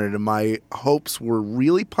disappointed, and my hopes were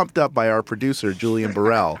really pumped up by our producer Julian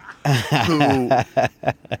Burrell,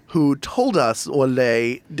 who told us one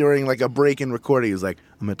day during like a break in recording, he was like,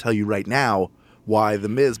 "I'm going to tell you right now why the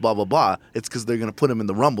Miz blah blah blah. It's because they're going to put him in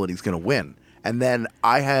the Rumble and he's going to win." And then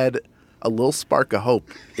I had a little spark of hope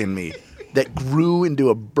in me that grew into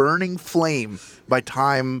a burning flame by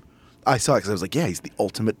time I saw it, because I was like, yeah, he's the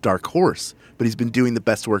ultimate dark horse, but he's been doing the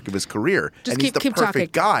best work of his career. Just and he's the keep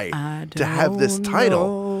perfect talking. guy to have this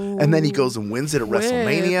title. And then he goes and wins it at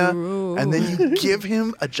WrestleMania. And then you give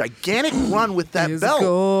him a gigantic run with that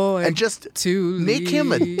belt. And just make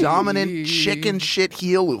him a dominant chicken shit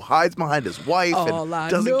heel who hides behind his wife and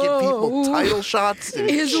doesn't give people title shots. And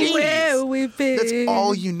Is where we've been. That's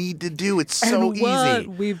all you need to do. It's so And what easy.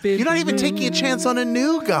 we've been You're not even taking a chance on a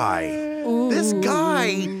new guy. This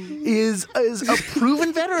guy is a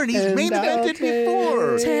proven veteran. He's main evented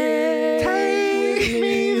before. Take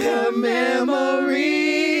me the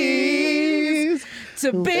memories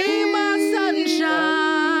to be my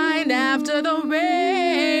sunshine after the rain.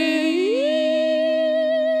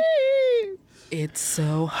 It's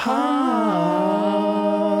so hard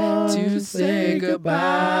to say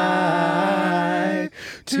goodbye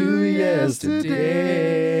to yesterday.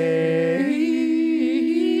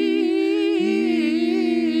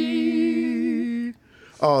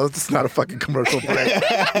 Oh, this is not a fucking commercial break.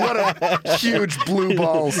 What a huge blue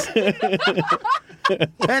balls.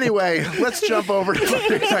 Anyway, let's jump over to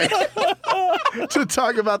Monday night to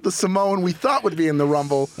talk about the Samoan we thought would be in the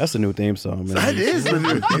Rumble. That's the new theme song, man. That is the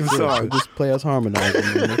new theme song. Just play us harmonizing,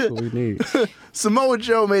 man. That's what we need. Samoa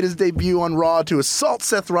Joe made his debut on Raw to assault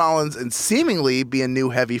Seth Rollins and seemingly be a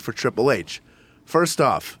new heavy for Triple H. First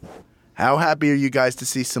off, How happy are you guys to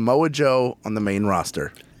see Samoa Joe on the main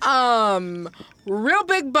roster? Real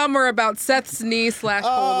big bummer about Seth's knee / whole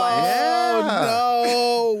life.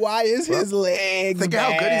 Oh, no. Why is his leg Think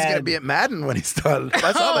how good he's going to be at Madden when he's done.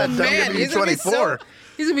 I saw that Man, WWE 24.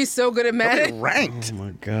 He's gonna be so good at He'll be Madden. ranked. Oh,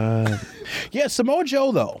 my God. Yeah, Samoa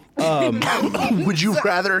Joe, though. Would you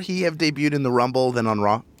rather he have debuted in the Rumble than on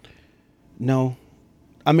Raw? No.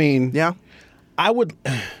 I mean, Yeah. I would,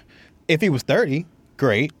 if he was 30,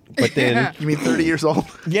 great. But then, You mean 30 years old?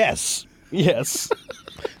 yes.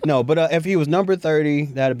 No, but if he was number 30,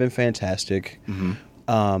 that'd have been fantastic.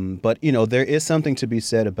 But, there is something to be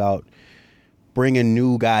said about bringing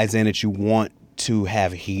new guys in that you want to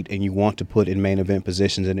have heat and you want to put in main event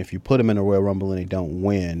positions. And if you put them in a Royal Rumble and they don't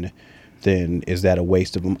win, then is that a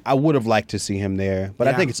waste of them? I would have liked to see him there, but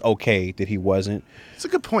I think it's okay that he wasn't. It's a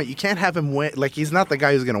good point. You can't have him win. Like, he's not the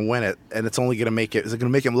guy who's going to win it, and it's only going to make it. Is it going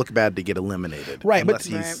to make him look bad to get eliminated? Right, unless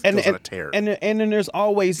but he's goes on a tear. And then there's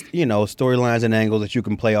always storylines and angles that you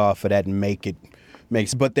can play off for that and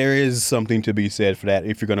makes. But there is something to be said for that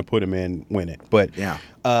if you're going to put him in, win it. But Yeah.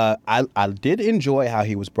 I did enjoy how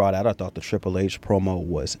he was brought out. I thought the Triple H promo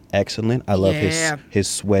was excellent. I love his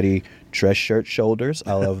sweaty dress shirt shoulders.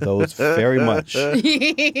 I love those very much.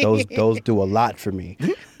 Those do a lot for me.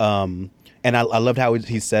 And I loved how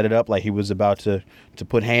he set it up like he was about to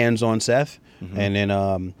put hands on Seth, and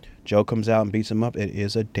then Joe comes out and beats him up. It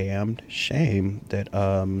is a damned shame that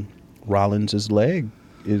Rollins' leg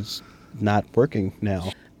is not working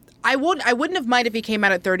now. I wouldn't have minded if he came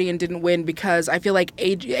out at 30 and didn't win, because I feel like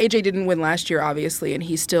AJ didn't win last year, obviously, and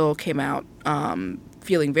he still came out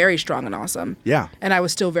feeling very strong and awesome. Yeah. And I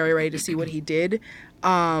was still very ready to see what he did.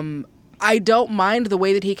 I don't mind the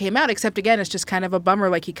way that he came out, except, again, it's just kind of a bummer.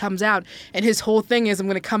 Like, he comes out, and his whole thing is, I'm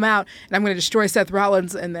going to come out, and I'm going to destroy Seth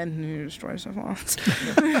Rollins, and then he destroys Seth Rollins.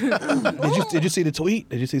 Did you see the tweet?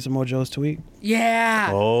 Did you see Samoa Joe's tweet? Yeah.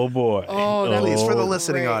 Oh, boy. Oh, that Please, was for the great.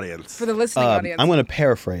 listening audience. For the listening audience. I'm going to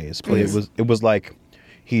paraphrase, but it was like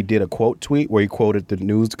he did a quote tweet where he quoted the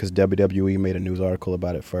news because WWE made a news article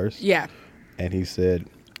about it first. Yeah. And he said,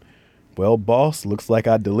 "Well, boss, looks like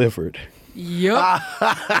I delivered." Yup.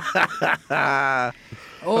 It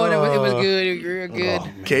was good. It was good.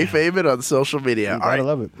 Kayfabe it on social media. I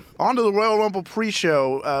love it. On to the Royal Rumble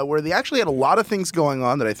pre-show, where they actually had a lot of things going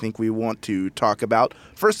on that I think we want to talk about.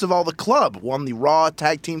 First of all, the club won the Raw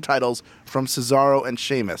Tag Team titles from Cesaro and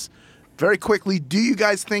Sheamus. Very quickly, do you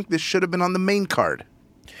guys think this should have been on the main card?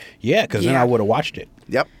 Yeah, because then I would have watched it.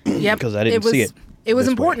 Yep. Yep. Because I didn't see it. It was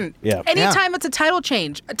this way. important. Yeah. Anytime it's a title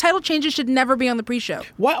change, title changes should never be on the pre-show.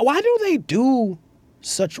 Why do they do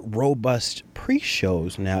such robust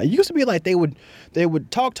pre-shows now? It used to be like they would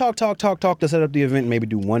talk to set up the event and maybe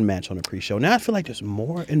do one match on the pre-show. Now I feel like there's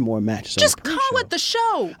more and more matches Just on the pre-show. call it the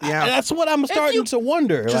show. Yeah. That's what I'm starting to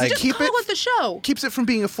wonder. Just Just call it the show. Keeps it from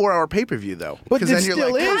being a 4-hour pay-per-view, though. But 'Cause it then you're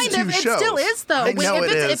still like, is. "That's Kind of. two It shows." still is, though. I know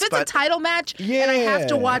if it it's is, a title match and I have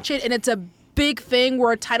to Yeah. watch it, and it's a big thing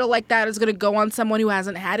where a title like that is going to go on someone who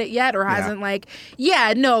hasn't had it yet or hasn't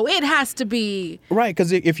it has to be Right,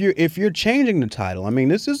 because if you're changing the title, I mean,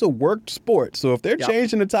 this is a worked sport. So if they're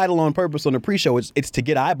changing the title on purpose on the pre-show, it's to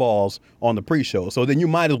get eyeballs on the pre-show. So then you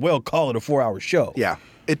might as well call it a 4-hour show. Yeah.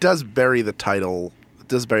 It does bury the title. It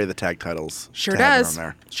does bury the tag titles. Sure to have it does. on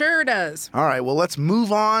there. Sure does. All right, well, let's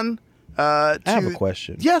move on. I have a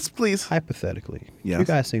question. Yes, please. Hypothetically, Yes. do you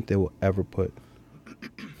guys think they will ever put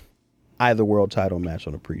either world title match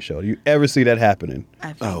on a pre-show? Do you ever see that happening?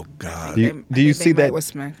 Oh, God. Do you see that? with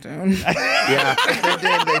SmackDown? Yeah,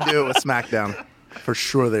 they do it with SmackDown. For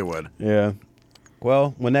sure they would. Yeah.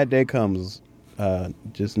 Well, when that day comes,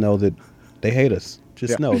 just know that they hate us.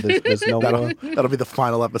 Just know there's no more. That'll be the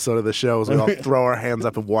final episode of the show. As we all throw our hands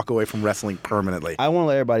up and walk away from wrestling permanently. I want to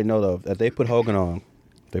let everybody know, though, that they put Hogan on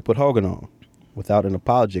without an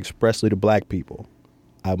apology expressly to black people.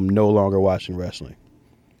 I'm no longer watching wrestling.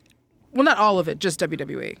 Well, not all of it, just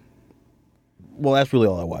WWE. Well, that's really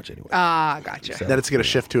all I watch anyway. Gotcha. Then it's going to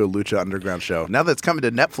shift to a Lucha Underground show. Now that it's coming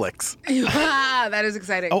to Netflix. That is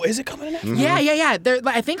exciting. Oh, is it coming in? Yeah.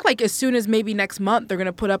 I think as soon as maybe next month, they're going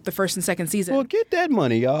to put up the first and second season. Well, get that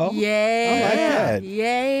money, y'all. Yeah. I like that.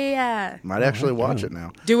 Yeah. Might actually watch it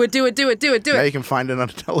now. Do it. Now you can find it on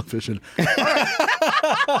television.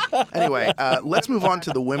 Anyway, let's move on to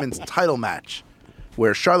the women's title match,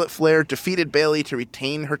 where Charlotte Flair defeated Bayley to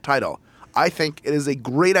retain her title. I think it is a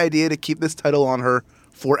great idea to keep this title on her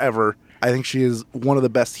forever. I think she is one of the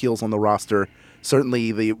best heels on the roster.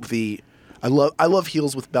 Certainly, I love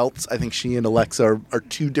heels with belts. I think she and Alexa are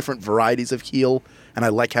two different varieties of heel, and I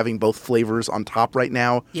like having both flavors on top right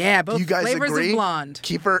now. Yeah, both Do you guys flavors agree? of blonde.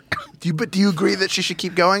 Keep her. Do you agree that she should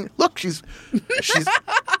keep going? Look, she's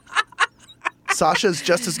Sasha's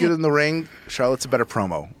just as good in the ring. Charlotte's a better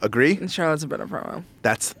promo. Agree? And Charlotte's a better promo.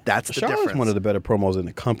 That's the Charlotte's difference. one of the better promos in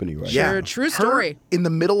the company, right? Yeah. Sure, true Her story. in the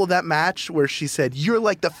middle of that match where she said, "You're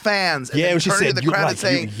like the fans," and Yeah, then when she turning said, to the "You're crowd like and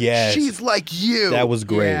saying, you." Yes. "She's like you." That was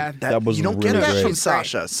great. Yeah. That was you don't really get that great. from She's great.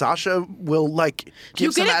 Sasha. Sasha will like give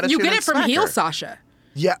You some get it. attitude You get and it from smack heel her. Sasha.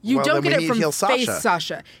 Yeah, You well, don't then get we it need heel from face Sasha.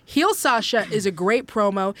 Sasha. Heel Sasha is a great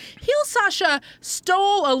promo. Heel Sasha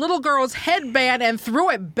stole a little girl's headband and threw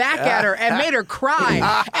it back at her and made her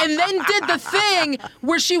cry. And then did the thing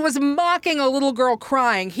where she was mocking a little girl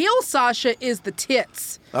crying. Heel Sasha is the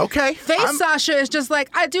tits. Okay. Face Sasha is just like,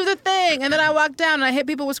 I do the thing, and then I walk down and I hit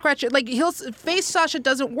people with scratches. Like, face Sasha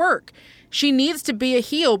doesn't work. She needs to be a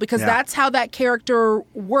heel because that's how that character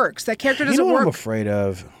works. That character doesn't You know what work. I'm afraid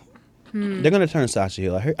of? They're going to turn Sasha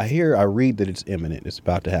heel. I read that it's imminent. It's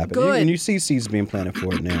about to happen. Good. And you see seeds being planted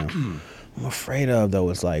for it now. I'm afraid of, though,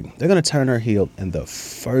 is like, they're going to turn her heel, and the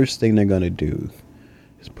first thing they're going to do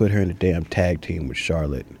is put her in a damn tag team with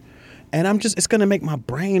Charlotte. And it's going to make my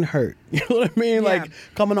brain hurt. You know what I mean? Yeah. Like,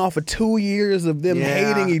 coming off of 2 years of them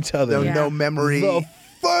hating each other. No memory. The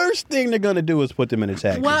first thing they're going to do is put them in a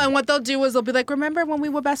tag team. Well, and what they'll do is they'll be like, remember when we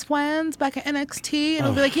were best friends back at NXT? And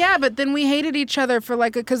it'll be like, yeah, but then we hated each other for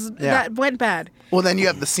because that went bad. Well, then you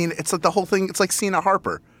have the scene. It's like the whole thing. It's like Cena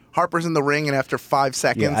Harper. Harper's in the ring, and after 5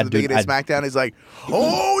 seconds Yeah, at the beginning of SmackDown, he's like,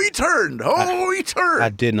 "Oh, he turned! Oh, he turned!" I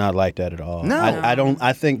did not like that at all. No. I don't.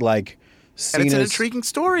 I think like and it's an Cena's intriguing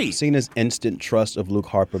story. Cena's instant trust of Luke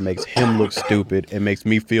Harper makes him look stupid and makes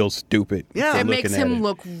me feel stupid. Yeah. for It looking makes at him it.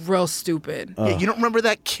 look real stupid. Yeah, you don't remember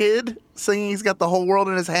that kid singing he's got the whole world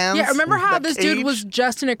in his hands? Yeah, remember how That this cage? dude was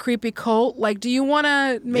just in a creepy cult? Like, do you want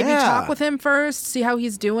to maybe Yeah. talk with him first, see how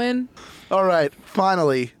he's doing? All right,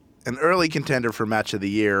 finally, an early contender for Match of the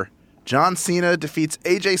Year. John Cena defeats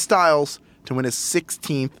AJ Styles to win his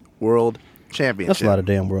 16th World Championship. That's a lot of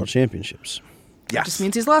damn world championships. Yes. Just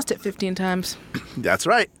means he's lost it 15 times. That's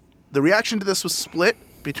right. The reaction to this was split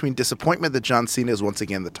between disappointment that John Cena is once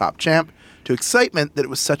again the top champ to excitement that it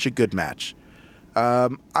was such a good match.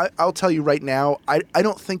 I'll tell you right now, I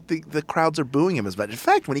don't think the crowds are booing him as much. In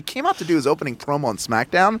fact, when he came out to do his opening promo on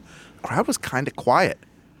SmackDown, the crowd was kind of quiet,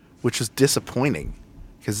 which was disappointing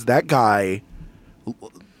because that guy,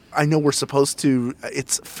 I know we're supposed to,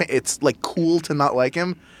 it's like cool to not like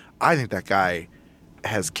him. I think that guy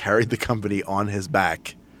has carried the company on his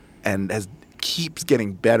back and keeps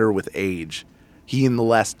getting better with age. He, in the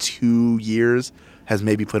last 2 years, has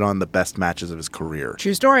maybe put on the best matches of his career.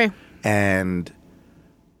 True story. And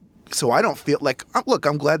so I don't feel like, look,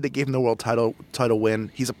 I'm glad they gave him the world title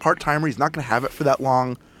win. He's a part-timer. He's not going to have it for that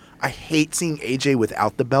long. I hate seeing AJ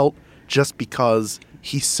without the belt just because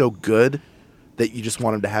he's so good that you just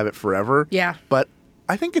want him to have it forever. Yeah. But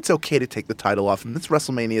I think it's okay to take the title off him. It's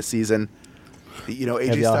WrestleMania season. You know,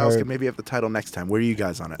 AJ y'all Styles heard- can maybe have the title next time. Where are you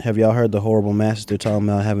guys on it? Have y'all heard the horrible matches they're talking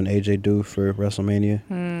about having AJ do for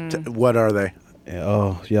WrestleMania? What are they?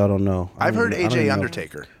 Oh, y'all don't know. I've heard I don't even AJ know.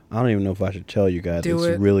 Undertaker. I don't even know if I should tell you guys. Do It's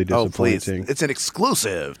it. really Oh, please. disappointing. It's an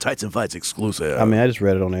exclusive. Tights and Fights exclusive. I mean, I just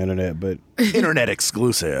read it on the internet, but Internet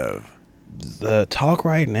exclusive. the talk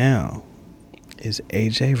right now is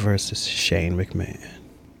AJ versus Shane McMahon.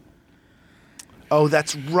 Oh,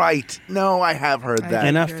 that's right. No, I have heard that.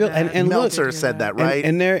 And I hear feel that. and look, Meltzer said that, right?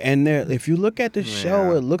 And they're if you look at the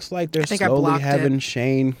show, Yeah. it looks like they're think I slowly blocked having it.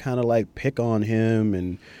 Shane kind of like pick on him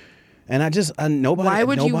and nobody Why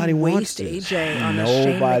would you nobody wants waste this. AJ on a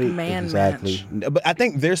Shane McMahon exactly. But I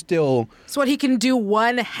think they're still So what, he can do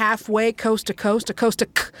one halfway coast to coast,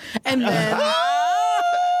 and then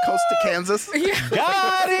Coast to Kansas.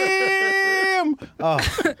 got him.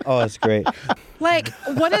 Oh, that's great. like,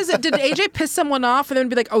 what is it? Did AJ piss someone off and then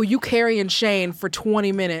be like, "Oh, you carrying Shane for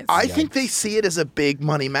 20 minutes"? I think they see it as a big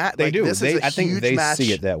money match. They like, do. This They- is a I think huge they match,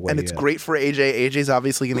 see it that way, and it's yeah. great for AJ. AJ's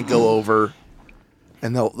obviously going to go over,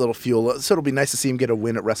 and they'll fuel. So it'll be nice to see him get a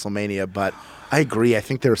win at WrestleMania. But I agree. I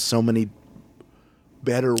think there are so many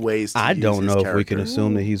better ways. to I use don't his know if we can character.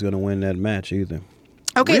 assume that he's going to win that match either.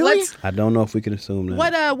 okay, Really? let's. I don't know if we can assume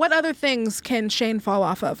that. What other things can Shane fall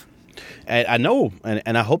off of? And I know,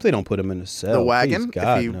 and I hope they don't put him in the cell. The wagon, Please,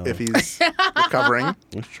 God, if no. he's recovering.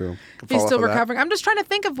 That's true. If he's fall still off of that. recovering, I'm just trying to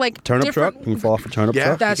think of like Turnip different. truck. You can fall off a turnip Yeah.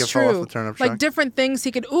 truck. He That's can fall off true. the turnip Like truck. different things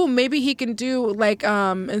he could. Ooh, maybe he can do like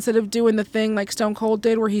instead of doing the thing like Stone Cold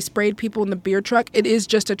did, where he sprayed people in the beer truck. It is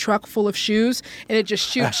just a truck full of shoes, and it just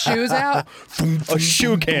shoots shoes out. A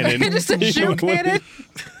shoe cannon. Just a shoe cannon,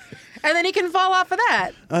 and then he can fall off of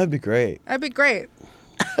that. That'd be great. That'd be great.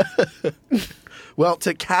 Well,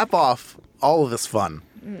 to cap off all of this fun,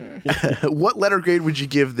 what letter grade would you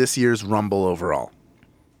give this year's Rumble overall?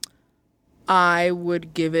 I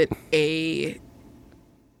would give it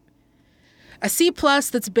a C+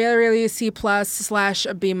 that's barely a C+ / a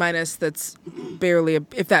B- that's barely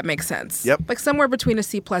if that makes sense. Yep. Like somewhere between a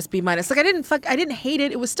C+, B-. Like I didn't hate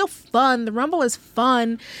it. It was still fun. The Rumble is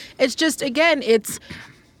fun. It's just, again, it's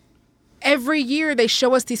every year they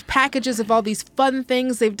show us these packages of all these fun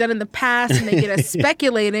things they've done in the past, and they get us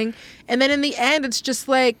speculating. And then in the end, it's just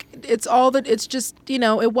like, it's just,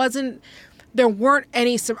 it wasn't, there weren't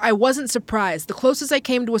any, I wasn't surprised. The closest I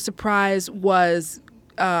came to a surprise was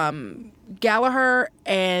Gallagher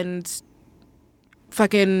and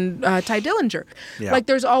fucking Ty Dillinger. Yeah. Like,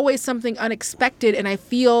 there's always something unexpected, and I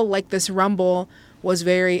feel like this Rumble was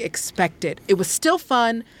very expected. It was still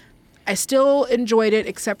fun. I still enjoyed it,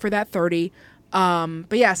 except for that 30. But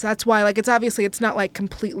yeah, so that's why, like, it's obviously, it's not like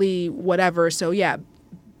completely whatever. So yeah,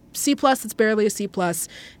 C+, it's barely a C+. B-,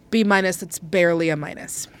 it's barely a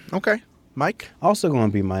minus. Okay. Mike? Also going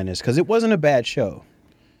to be minus because it wasn't a bad show.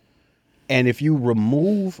 And if you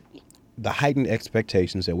remove the heightened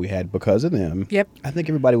expectations that we had because of them, Yep. I think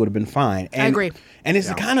everybody would have been fine. And, I agree. And it's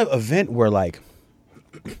the kind of event where, like,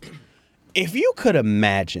 if you could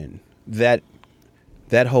imagine that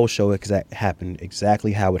whole show happened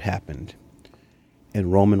exactly how it happened,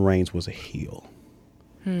 and Roman Reigns was a heel,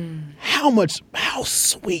 how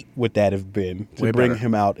sweet would that have been to Way bring better.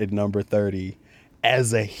 him out at number 30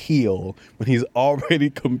 as a heel when he's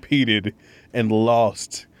already competed and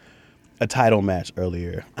lost a title match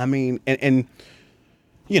earlier? I mean, and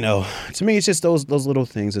to me, it's just those little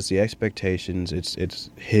things. It's the expectations.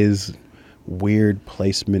 It's his weird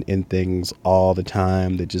placement in things all the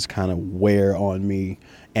time that just kind of wear on me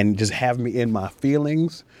and just have me in my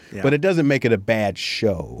feelings. Yeah. But it doesn't make it a bad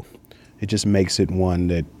show. It just makes it one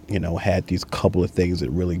that, had these couple of things that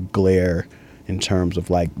really glare in terms of,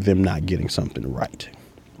 like, them not getting something right.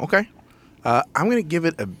 Okay. I'm going to give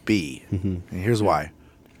it a B. And here's why.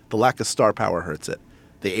 The lack of star power hurts it.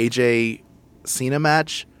 The AJ Cena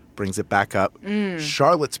match brings it back up.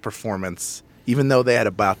 Charlotte's performance, even though they had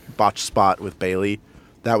a botched spot with Bayley,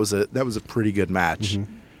 that was a pretty good match.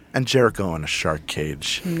 And Jericho in a shark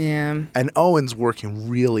cage. Yeah. And Owens working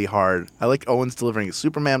really hard. I like Owens delivering a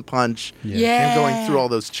Superman punch. Yeah. Him going through all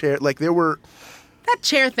those chairs. Like, there were... That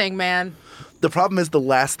chair thing, man. The problem is the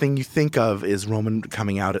last thing you think of is Roman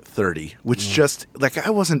coming out at 30, which just, like, I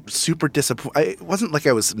wasn't super disappointed. It wasn't like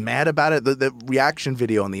I was mad about it. The reaction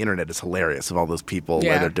video on the internet is hilarious of all those people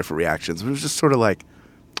and their different reactions. It was just sort of like,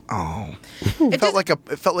 oh. It felt like they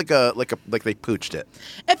pooched it.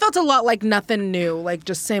 It felt a lot like nothing new, like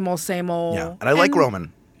just same old, same old. Yeah. And I like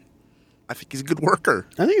Roman. I think he's a good worker.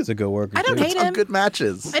 I think he's a good worker. I don't hate him. Good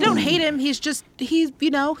matches. I don't hate him. He's just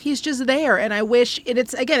there. And I wish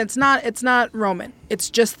it's not Roman. It's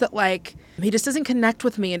just that, like, he just doesn't connect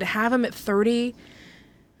with me. And to have him at 30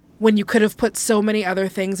 when you could have put so many other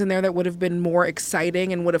things in there that would have been more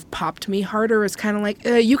exciting and would have popped me harder is kind of like,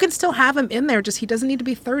 you can still have him in there. Just he doesn't need to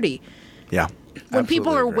be 30. Yeah. When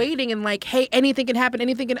people are waiting and like, hey, anything can happen.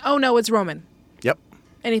 Oh no, it's Roman. Yep.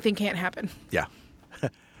 Anything can't happen. Yeah.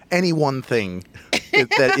 Any one thing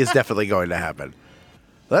that is definitely going to happen.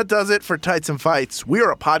 That does it for Tights and Fights. We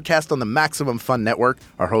are a podcast on the Maximum Fun Network.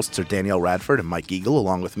 Our hosts are Danielle Radford and Mike Eagle,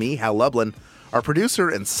 along with me, Hal Lublin. Our producer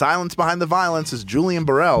and silence behind the violence is Julian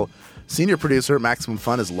Burrell. Senior producer at Maximum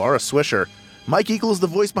Fun is Laura Swisher. Mike Eagle is the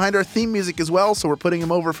voice behind our theme music as well, so we're putting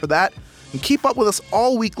him over for that. And keep up with us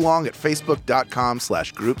all week long at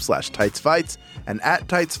facebook.com/group/TightsFights and at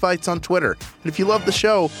TightsFights on Twitter. And if you love the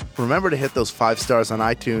show, remember to hit those 5 stars on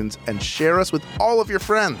iTunes and share us with all of your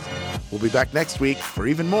friends. We'll be back next week for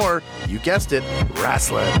even more, you guessed it,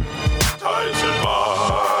 wrestling. Tights and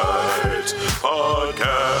Fights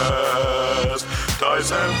Podcast.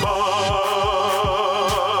 Tights and Fights.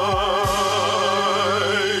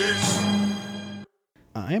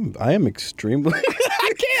 I am extremely. I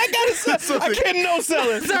can't no sell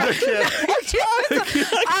it. Sorry.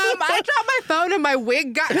 I dropped my phone and my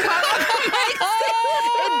wig got caught on the mic.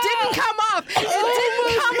 It didn't come off.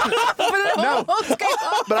 But it almost came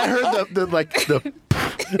off. But I heard the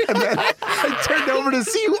and then I turned over to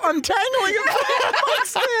see you untangling it from the mic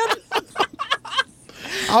stand.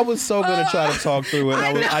 I was so gonna try to talk through it.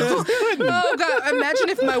 I just couldn't. Oh God! Imagine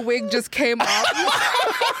if my wig just came off.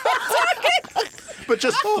 But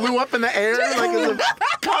just flew up in the air like it's a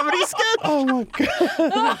comedy sketch. Oh my God.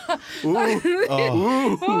 Oh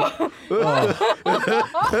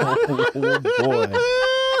boy.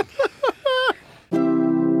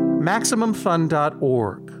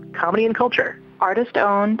 MaximumFun.org. Comedy and culture. Artist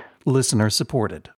owned. Listener supported.